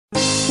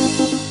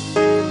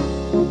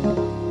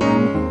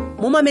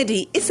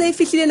Momamedi e se e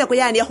fihlile nako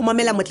yane ya go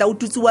mamela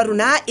motlaotutsi wa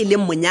rona e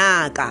leng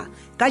Monyaka.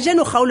 Ka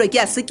jeno kgaolo ke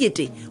ya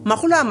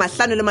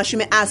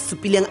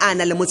 1570 a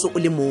na le motse o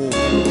le mong.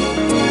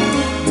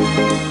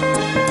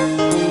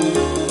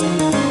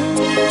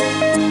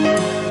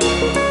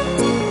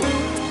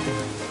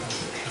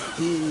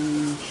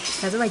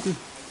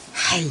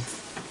 Hai,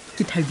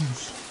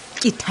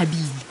 ke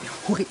thabile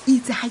hore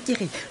itse ha ke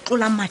re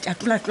tlola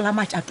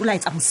matjatola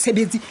etsa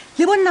mosebetsi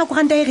le bona go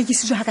ranta e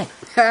rekisitswe ha kae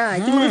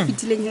ke mo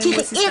fitileng ya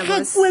mo sister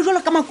boss ke jwalo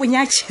ka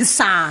makonya a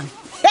tshesang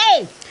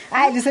hey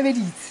ai le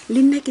sebeditse le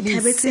nna ke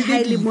thabetse ha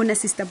ile mona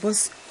sister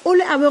boss o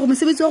le abe go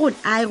mosebetsi wa rona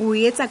ai go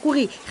etsa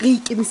gore re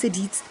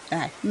ikemiseditse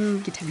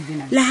ke thabile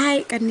nna le hai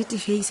ka nnete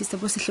hey sister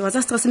boss hle wa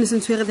tsa stress ne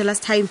sentshwere the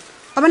last time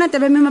a bona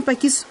tabe me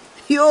mapakiso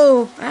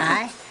yo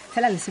ai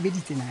fela le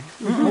sebeditse nna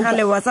ga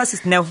le wa tsa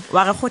sisneo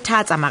wa re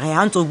khothatsa mara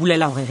ha ntse o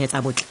bulela hore re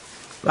etsa botle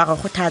wa re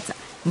khothatsa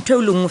ntwe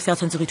o lengwe fa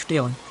tshwantse re ithute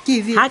yona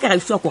ha ka re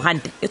iswa go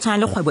ranta e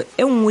tshwana le kgwebo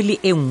e nngwe le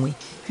e nngwe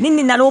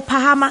nne na le o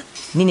phahama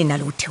nne na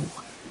le o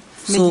theoa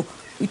so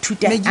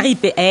ithute a re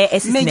ipe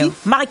sisneo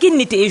mara ke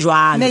nnete e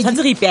jwalo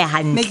tshwantse re ipe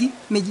hantle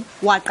megi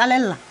wa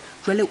qalella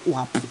jwale o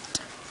a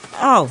puta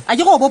a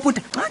ke go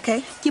boputa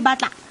okay ke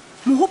batla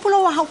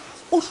mohopolo wa hao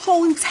o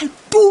hlontsa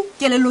tu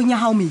kelelong ya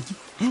hao megi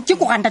ke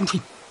go ranta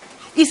ntwe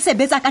e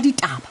sebetsa ka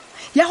ditaba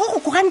ya go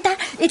kuranta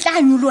e tla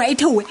nyoloa e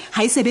thewe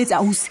ha e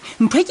sebetsa ausi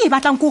ntwe ke e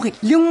batlang gore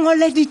le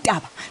ngole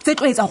ditaba tse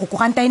tloetsa go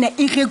kuranta ena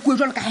e rekwe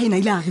jwalo ka ha ena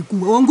ile a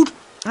rekwa wa ngudu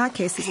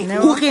okay sisine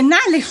gore na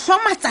le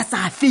hlomatsa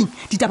afeng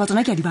ditaba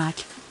tsona ke a di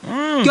batla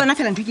ke yona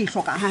fela ntwe ke e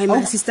hloka hai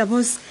my sister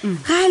boss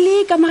ga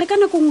le ka mara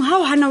kana kong ha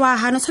o hana wa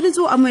hana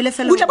tshwanetse o amoele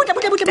fela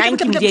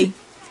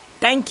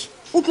thank you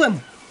o tlwemo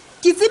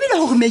ke tsebile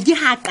gore megi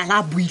ha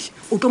qala buile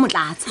o tlo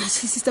motlatsa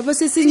sister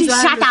boss se njwa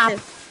shut up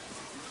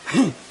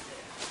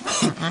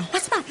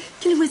Asba,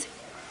 ke le wetse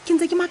ke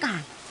ntse ke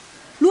makana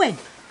le wena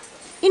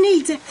e ne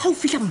itse ha o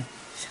fihla mona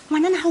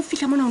ngwanana ha o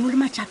fihla mona o le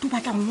matjato ba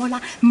tla ngola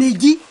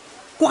megi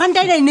go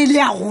ranta ene ne le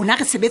ya rona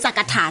re sebetsa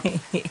ka thata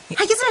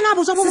ha ke tsena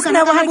botswa bo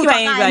bokana ba go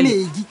ka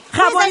megi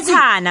ga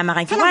bontshana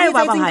mara ke wa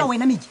ba ba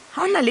wena megi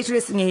ha ona le tshwe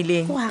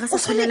senyehileng go ha re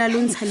se tsholela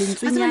lo ntsha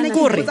lentswenyana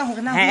gore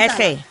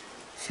ehle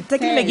tse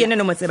ke le gene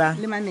no motseba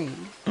le manele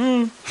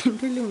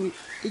ke le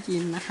ke ke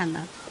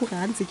nagana go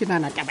ga ntse ke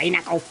nana taba ina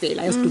ka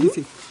ofela ya story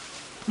se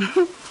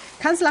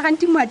Councilor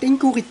ganti mateng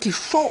ke hore ke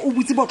sho o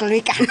butse botlolo e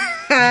ka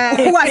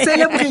o a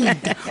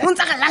celebrate o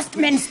ntse ga last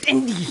man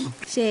standing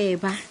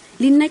sheba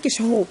le nna ke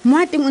sho mo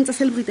ateng o ntse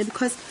celebrate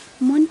because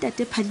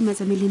montate phadima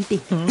tsameleng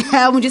teng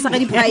ha mo disa ka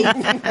di prai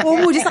o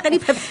mo disa ka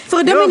di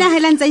freedom ina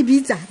hela ntse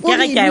ibitsa ke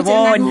re ke a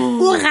bona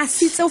o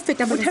rasitse o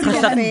feta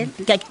botlhokwa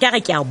ke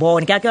re ke a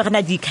bona ke re na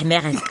di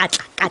camera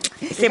katla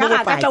se bo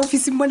pa ka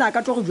office mona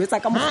ka tlo go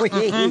jwetsa ka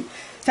mogohe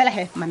fela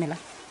he mamela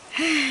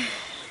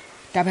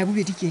taba bo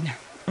bedi kena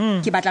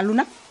ke batla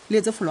lona le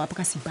tse follow up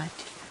ka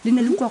sipati le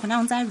ne le utlwa gona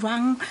o ntsa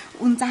jwang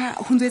o ntsa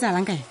ho ntse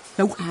etsalang kae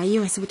ha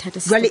ye wa se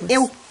bothata se jwale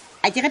eo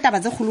a ke re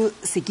taba tse kholo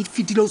se ke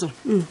fitile o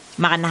tsona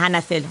mara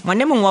nahana fela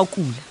ngwane mongwe wa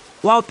kula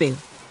wa opeo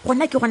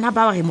gona ke gona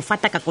ba re mo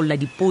fata ka kolla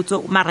dipotso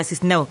mara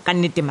sisneo ka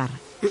nnete mara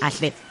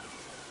ahle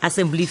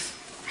assembly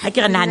ha ke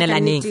re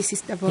nahanelaneng ke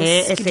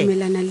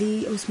dumelana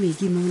le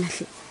Osmegi mo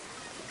nahle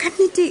ka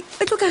nnete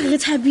e tlo ka re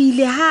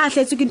thabile ha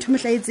ahletse ke ntho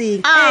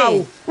mehlaetseng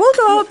o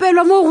tlo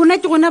opelwa mo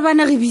rona ke gona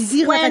bana re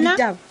busy re ka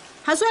ditaba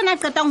ha so ena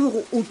qetang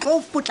hore o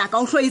tlo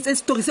potlaka o hloetse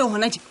story se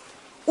hona je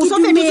o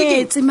so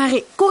feditse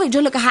mare go re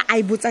jolo ka ha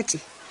a ibotsa tje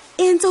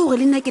e ntse hore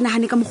le nna ke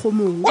nahane ka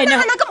mogomong o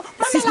nahana ka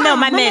sisneo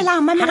mamela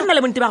ha rena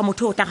le bonte ba ga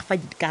motho o tla ga fa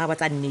dikaraba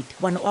tsa nnete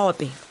bona o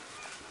opela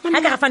ha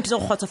ka ga fa ntse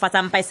go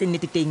khotsofatsa mpa e se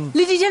nnete teng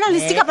le di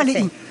journalist ka pale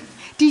eng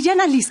di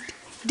journalist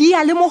di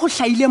ya le mo go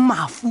hlaile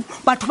mafu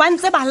batho ba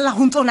ntse ba lla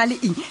ho ntsona le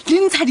eng le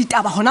ntsha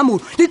ditaba hona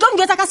mo le tlo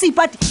ngwetsa ka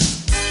seipati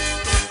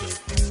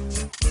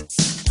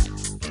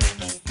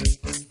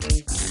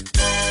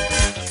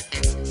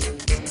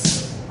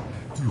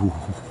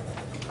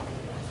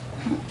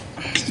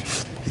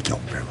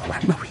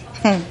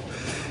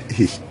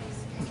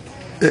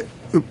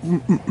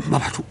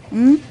Mabatho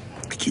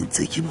ke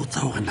ntse ke botsa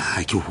hore na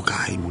ke ho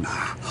kae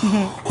mona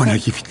hona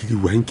ke fitlile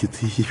wang ke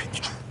tse ke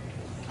fitile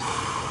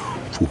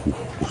go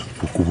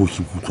bo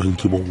ke butlwang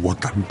ke bo wa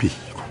tampelo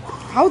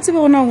ha o tsebe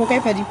ona go kae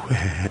padi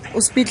o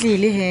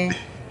spetlele he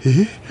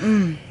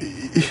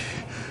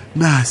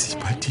na si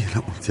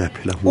patela o tsa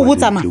phela mo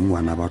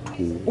ngwana batho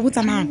o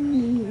botsa mang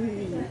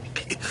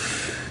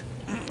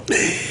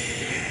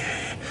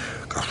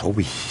ka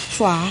sobi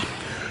shwa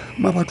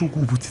mabatho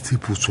go botsitse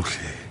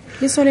potsohle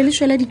le sole le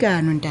shwela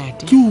dikano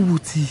ntate ke o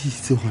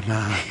botsitse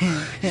gona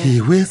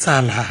e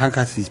wetsala ha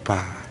ka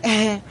sipa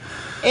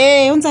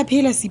o ntsa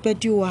phela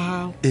sipati wa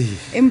hao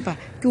empa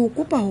ke o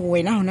kopa ho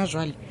wena hona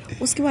jwale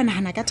o se ke wa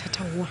nahana ka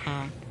thata ho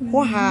hang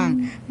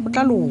o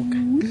tla loka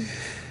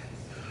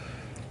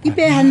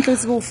ipe hantle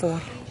se bo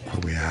fola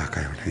go ya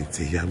ka yona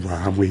itse ya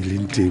ba mo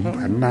ileng teng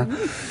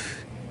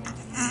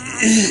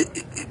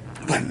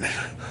banna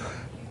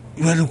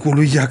le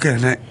kolo ya ka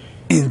na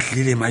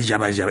entlile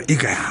majabajaba e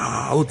ka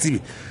ha o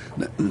tsibe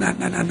na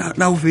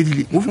o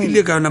fedile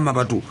ka yona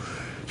mabatho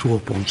go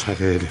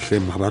pontshwarele hle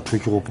mabatho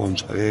ke go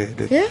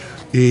pontshwarele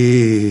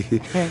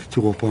ke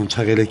go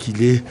pontshwarele ke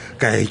ile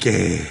ka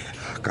eke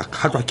ka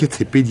khatwa ke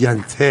tshepedi ya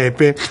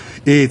ntshepe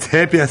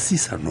tshepe ya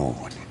sisa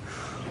none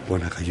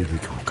bona ka yeno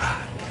ke o ka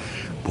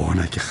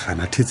bona ke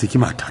gana thetse ke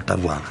mathata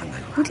bwana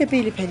butle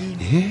pele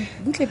phadile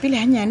butle pele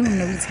hanyane o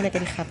nna o itshela ka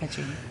digapa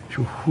tsena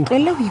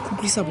tlolla go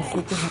ikutlwisa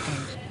bohloko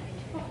hakana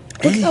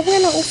o tla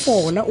boela o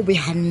fola o be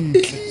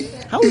hantle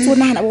ha o ntse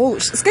nahana o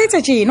ska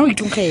etsa tjena o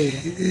itunkgela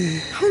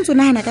ha o ntse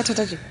nahana ka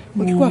thata tjena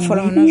o ke kwa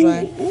fola hona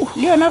jwale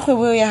le yona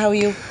kgwebo ya hao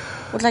eo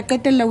o tla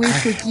qetella o e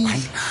hlokile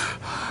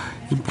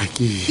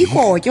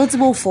iko ke o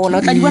tsebe o fola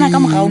o tla di bona ka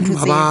morao ntho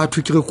tse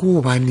batho ke re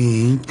ko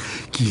baneng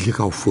ke ile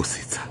ka o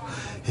fosetsa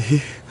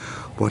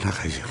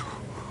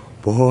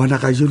bona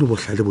ka jelo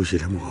bohlale bo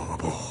jela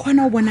moba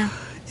khona o bona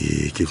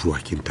ke jwa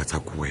ke ntatsa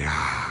ko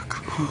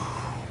yaka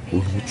o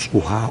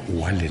tsoha o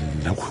wa le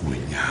nna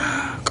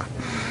khwenyaka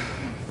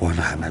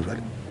bona hana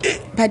jwale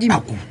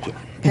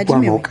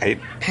Padime okay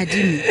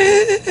Padime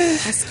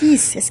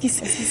askis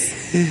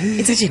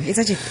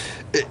etsa tjena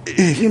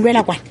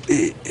ingwela kwa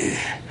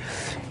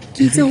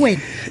ke itse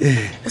wena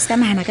o ska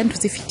nahana ka ntho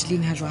tse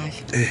fitileng ha jwale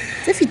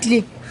tse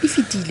fitileng di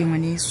fitile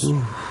ngwaneso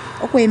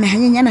o ko eme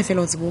hanyenyana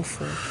fela o tsebo o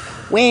fola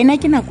wena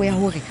ke nako ya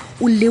hore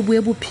o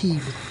leboe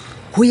bophelo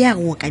ho ya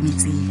go ka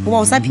metseng hoba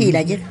o sa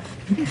phela ke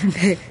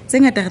tse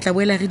ngata re tla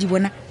boela re di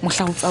bona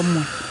mohla o tsa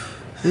mona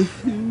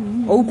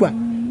o kwa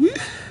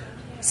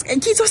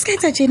ke itse o ska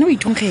etsa tjena o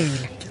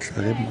ithongela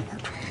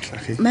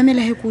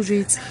mamela he ko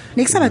jwetse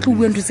ne ke sa batla o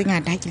bua ntho tse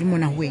ngata ha ke le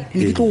mona ho wena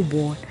ne ke tlo o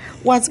bona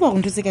wa tseba go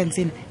ntho tse kang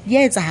tsena di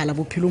a etsahala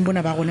bophelong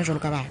bona ba rona jwalo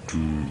ka batho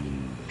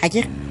ha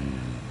ke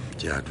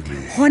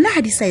hona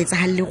ha di sa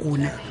etsahalle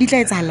rona di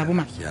tla etsahala bo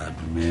ma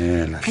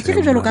ha ke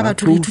re jwalo ka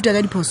batho re ithuta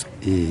ka diphoso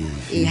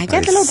ha ke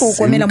atlela o tlo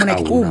komela mona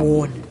ke tlo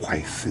bona kwa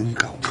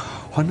isenka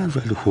hona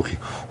jwale hore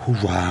ho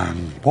jwang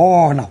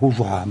bona ho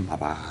jwang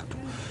mabatho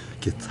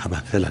ke tsaba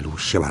fela le ho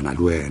shebana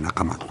le wena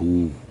ka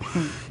matlong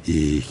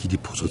ke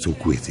diphoso tse o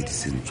kuetse di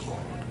sentso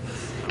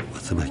wa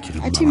tseba ke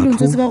le mabatho a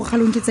ntse tseba go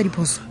khalong ke tsa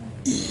diphoso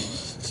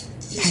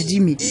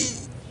Padime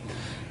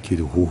ke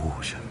le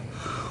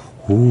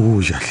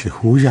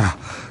hoja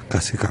ka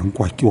se ka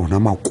nkwa ke ona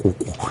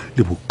makoko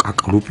le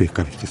bokakalope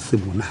ka be ke se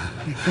bona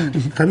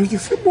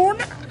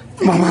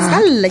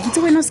alla ke tse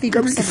wena o se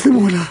ka se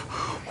bona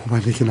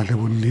hoba le ke na le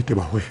bonnete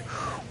ba hore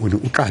o ne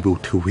o tla be o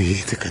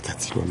theoetse ka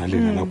tsatsi lona le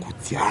nna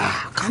kutsi ya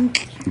ka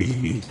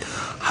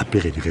hape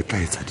re ne re tla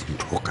etsa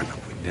dintho ka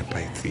nako e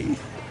nepaetseng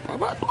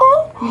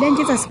ile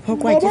nketsa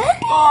sephokwa ke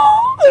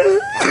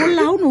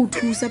alla ha o no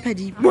thusa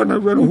Padime bona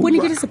o bone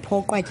ke le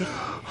sephokwa ke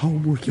ha o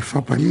mo ke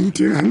fapane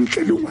teng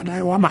hantle le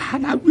ngwana wa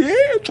mahana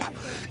betswa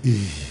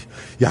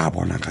ya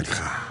bona ka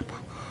digapa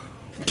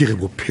ke re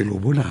bophelo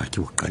bona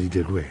ke o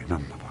qadile le wena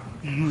mma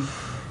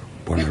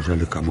bona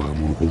jwale ka mora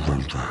mo go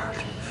jwang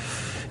jwale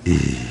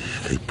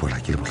ka ipola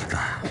ke le bohlaka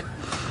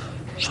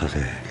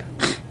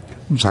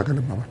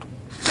tshwarele mabatho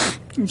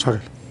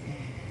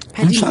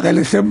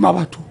tshwarele hle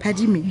mabatho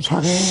Padime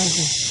tshwarele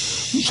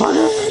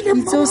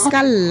itse o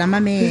ska lla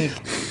mamela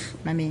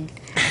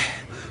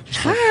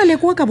le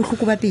kwa ka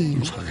bohloko ba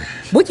pelo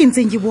bo ke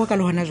ntseng ke bua ka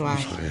le hona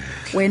jwale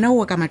wena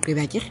o ka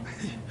maqeba ke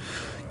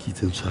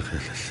itse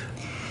tshwarele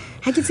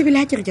ha ke tsebile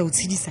ha ke re ke o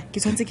tshedisa ke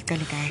tshwantse ke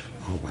qale kae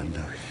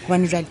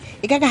hobane jwale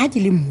e ka ha ke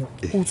le mmo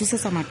o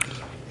tsosetsa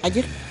maqeba ha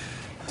ke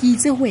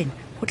itse ho wena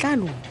ho tla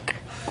loka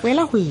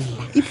wela ho lla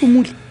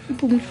iphumule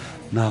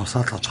na o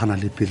sa tla tshwana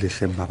le pele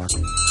hleng ba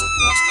batho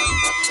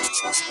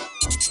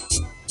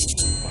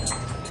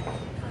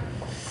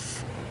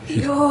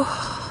yo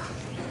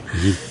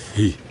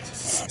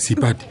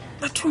Sipati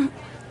batho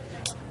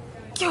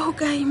ke ho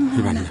kae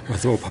mona wa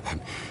tseba o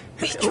phaphame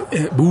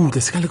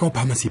butle se ka le ka o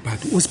phama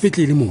Sipati o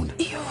sepetlele mona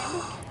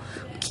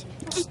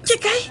ke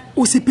kae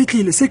o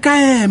sepetlele se ka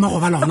ema go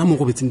bala gona mo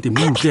go betseng teng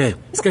butle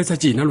se ka etsa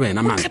tjena le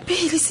wena man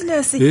pele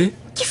selase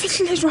ke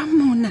fihlile jwang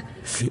mona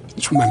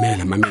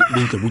mamela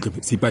butle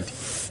Sipati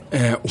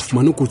o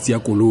fumane kotsi ya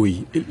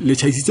koloi le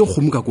chaisitse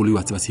kgomo ka koloi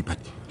wa tseba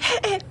Sipati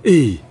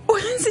o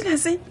reng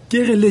selase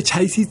ke re le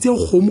chaisitse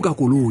kgomo ka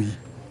koloi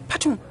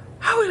batho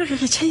ha o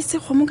re chaise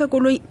kgomo ka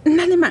koloi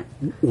nna le mang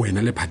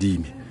wena le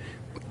Padime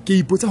ke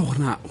ipotsa gore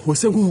na go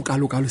se go ka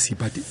lokalo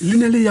Sipati le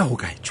ne le ya go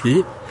kae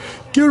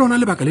ke lona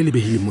le baka le le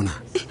behile mona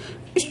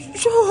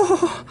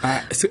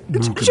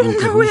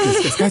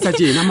ska tsa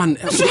tjena man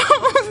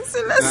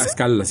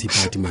ska lla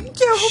Sipati man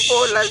ke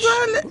hopola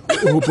jwale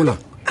hopola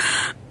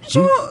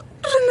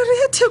re ne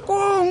re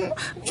thekong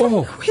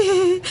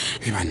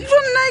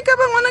jonna ka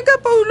ba ngwana ka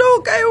paulo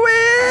ka we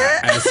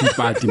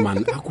Sipati man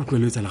a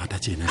kutlweletsa le gata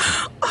tjena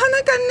hona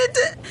ka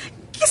nnete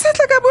ke sa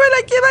tla ka boela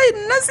ke ba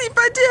nna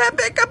Sipati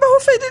hape ka ba ho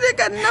fedile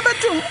ka nna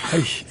bathong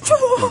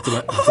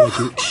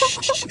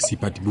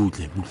Sipati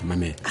butle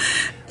mamela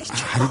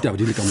ha di taba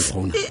di le ka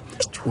mokgona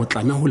o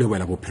tlame ho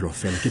lewela bophelo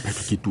fela ke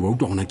phetho ke tua o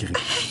twa gona ke re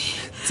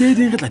tse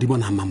ding re tla di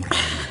bona mamorao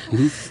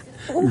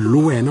lo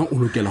wena o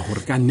lokela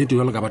gore ka nnete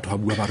jalo ka batho ba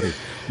bua ba re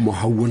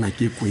mohau bona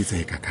ke kwetsa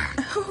e kakang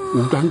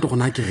o tla nto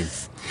gona ke re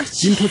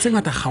dintho tse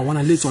ngata ga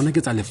wana le tsone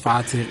ke tsa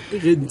lefatshe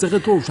re ntse re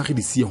tlo utlwa ge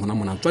di sie gona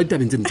mona tswa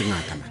ditabeng tse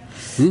ngata ma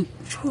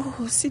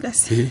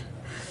Silas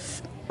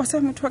wa sa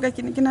motho wa ka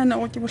ke ne ke nana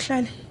go ke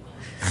bohlale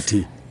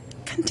ati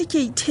kante ke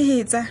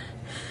ithetsa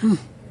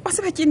wa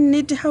se ba ke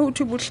nnete ha o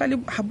thwe bohlale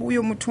ha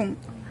boyo mothong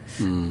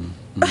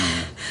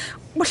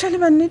bohlale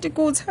ba nnete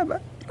ko o tshaba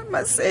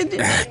Masedi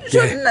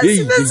jonna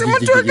Silas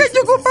motho wa ka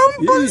ke kopa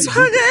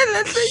mpontshwarele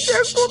hle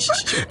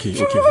ke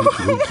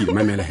kopa okay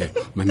mamela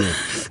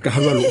ka ha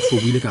jwalo o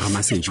buile ka ga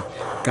Masedi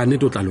ka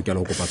nnete o tla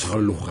lokela go kopa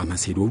tshwarelo le go ga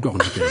Masedi o utlwa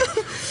gona ke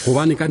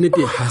gobane ka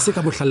nnete ha se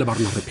ka bohlale ba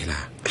rona re phela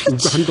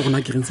utlwa gante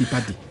gona ke reng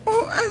seipati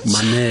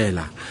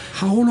mamela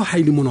ha holo ha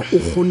ile mona o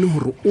kgonne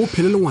hore o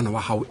phele le ngwana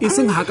wa hao e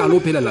seng ha ka lo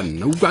phelela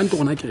nna utlwa gante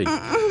gona ke reng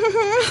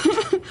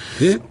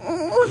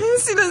o reng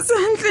Silas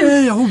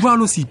hantle ya ho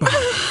balo seipati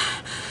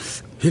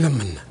hela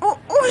manna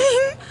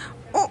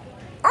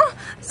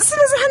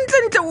Silas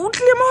hantle o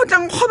tlile mo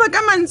tlang khoba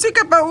ka mantswe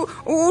kapa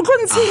o tlo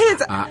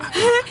ntshehetsa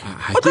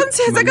o tlo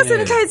ntshehetsa ka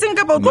sentlhaetseng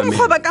kapa o tlo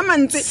mkhoba ka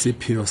mantswe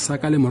sepheo sa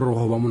ka le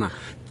mororo ba mona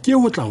ke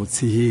o tla o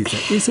tshehetsa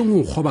e seng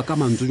o khoba ka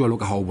mantswe jwalo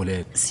ka ha o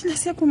bolela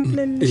Silas ya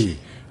komplelle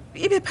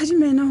ebe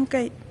phadimena ho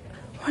kae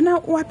hona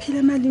o a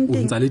phela maleng teng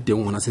o ntsa le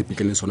teng hona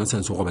sepetlele sona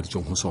se go ba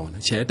ditjong ho sona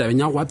tjhe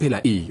tabeng ya go a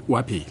phela o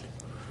a phela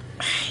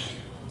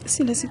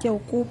Silas ke a o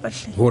kopa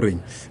hle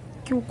horeng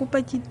ke o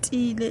kopa ke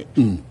tile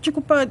ke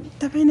kopa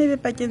tabene be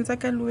pakeng tsa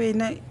ka le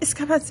wena e se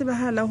ka ba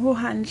tsebahala ho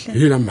hantle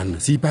hela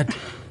manna seipati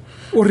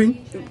o reng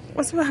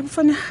o se ba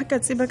fane ha ka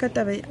tseba ka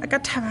taba a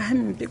ka thaba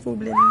hampe go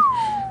bolella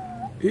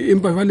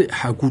empa vale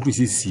ha ku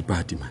utlwisise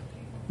seipati man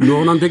no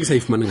ona ntse ke sa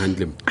ifumaneng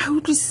hantle mo a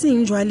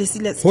utlwisiseng jwale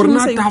Silas hore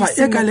na taba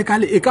e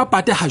kale e ka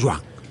pate ha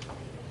jwang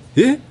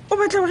o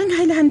batla go reng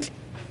ha ile hantle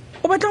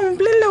o batla go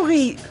bolella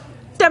hore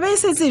taba e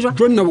setse jwa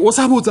jonna o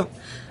sa botsa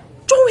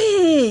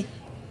joe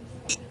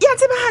ya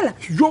tsebahala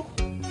yo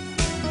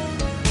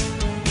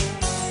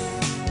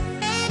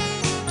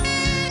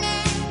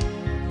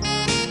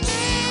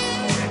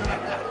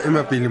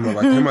emapele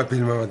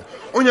mabata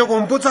o nyako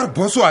mpotsa re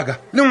boss wa ka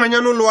le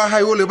ngwanyano le wa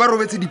hae o le ba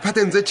robetse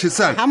diphateng tse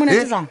tšhesana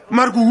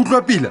mare ko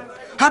utlwa pila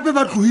gape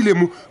ba tlogile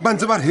mo ba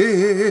ntse ba re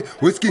he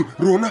wesking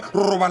rona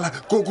ro robala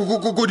ko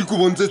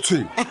dikobong tse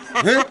tshweng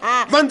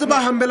ba ntse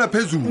ba hambela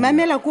phezulu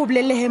mamela ko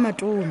bolelle he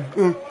matome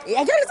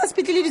ya jale tsa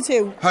sepetlele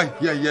ditsheu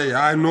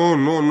hai no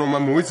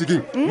mama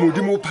wesking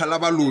modimo o phala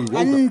baloi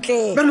ba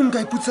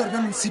nka iputsa re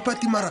ba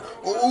sipati mara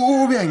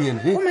o be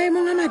anyena o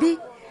maemong a mabe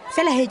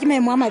fela he ke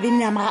maemo a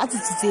mabedi a maga a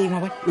tsitsitseng wa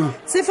bona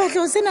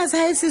sefatlhego sena sa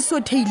hae se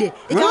sotheile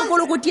e ka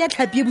kolokoti ya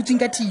tlhapi e butsweng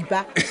ka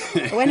thipa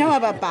wena wa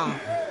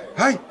bapala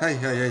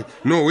hai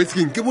no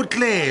wesking ke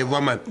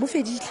botleba man bo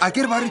fedile a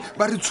ke re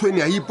ba re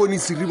tshweni a ipone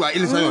seriba e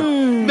le sa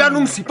yona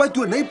bjanong sipati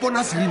wena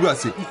ipona seriba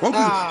se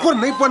gore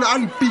na ipona a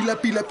le pila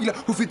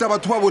go feta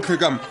batho ba botlhe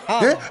kama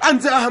a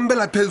ntse a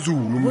hambela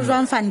phezulu bo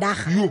jwang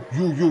fandaga yo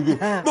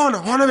bona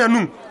gona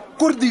bjanong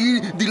kore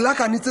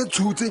dilakane tse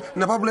tshutse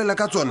na ba bolela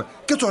ka tsona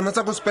ke tsona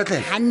tsa go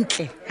sepetlele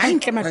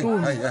hantle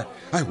matome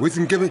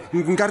weseng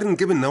nkare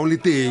nkebe nna o le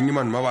teng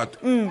mane ma batho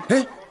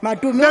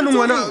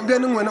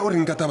bjanong wena o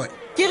reng ka taba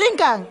ke reng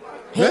kang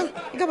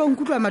e ka ba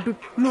nkutlwa matome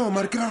no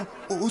mare ke ra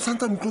o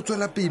santsa ntlo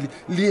tswela pele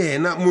le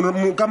yena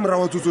ka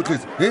morago wa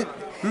tsotsotletse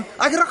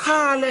a ke re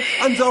kgale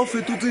a ntse a o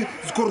fetotse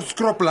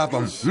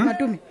scroplapa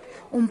matome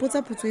o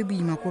mpotsa potso e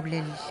boima ko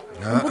bolelele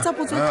o mpotsa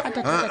potso e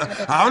thata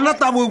ga ona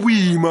tabo e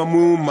boima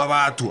mo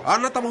mabatho ga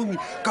ona tabo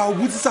ka o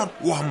botsisa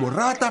wa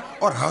morata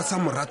or ga o sa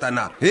morata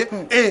na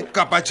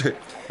kapa tšhe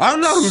ga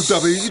ona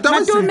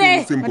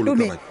matome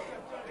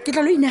ke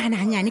tla lo inagana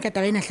ganyane ka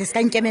taba e natlhe se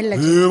ka nkemelela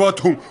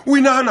bathong o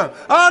inagana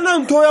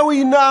ana ntho ya o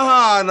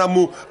inagana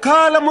mo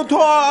kgala motho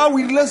a o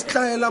irile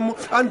setlaela mo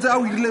a ntse a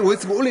o irile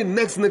wetse o le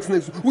next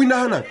o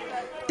inagana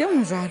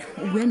teng jalo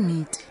o bua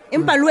nnete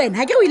empa le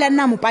wena ga ke o ile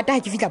nna mopata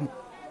ga ke fitlha mo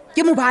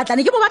ke mo batla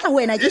go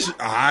wena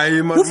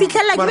go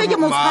fitlhelela ke be ke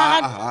mo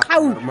tshwara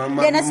kgau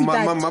le ena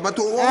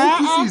seipati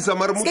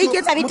o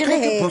iketsa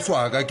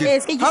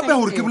beteregape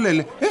gore ke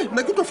bolele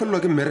nna ke tlo felelwa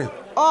ke mmereko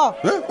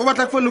o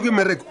batla ke felelwa ke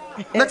mmereko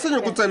nna ke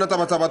senyo ko tsena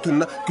taba tsa batho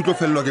nna ke tlo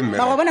felelwa ke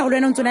mmereko ba bona go le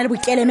wena o ntse o na le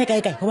bokeleme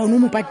kae goba o ne o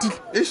mo patile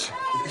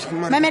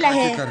mamela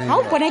he ga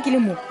o bona ke le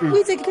mo o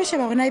itse ke tlo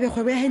sheba gona ebe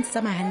kgwebo ya gentse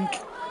tsamaya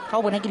gantle ga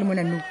o bona ke le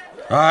mona nou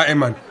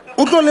man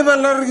o tlo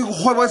lebelela re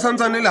kgwebo e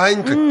santsane le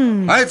gantle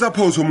ga e tsa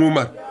phoso mo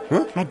mare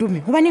matome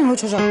go baneng ga o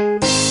tsho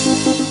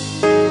jang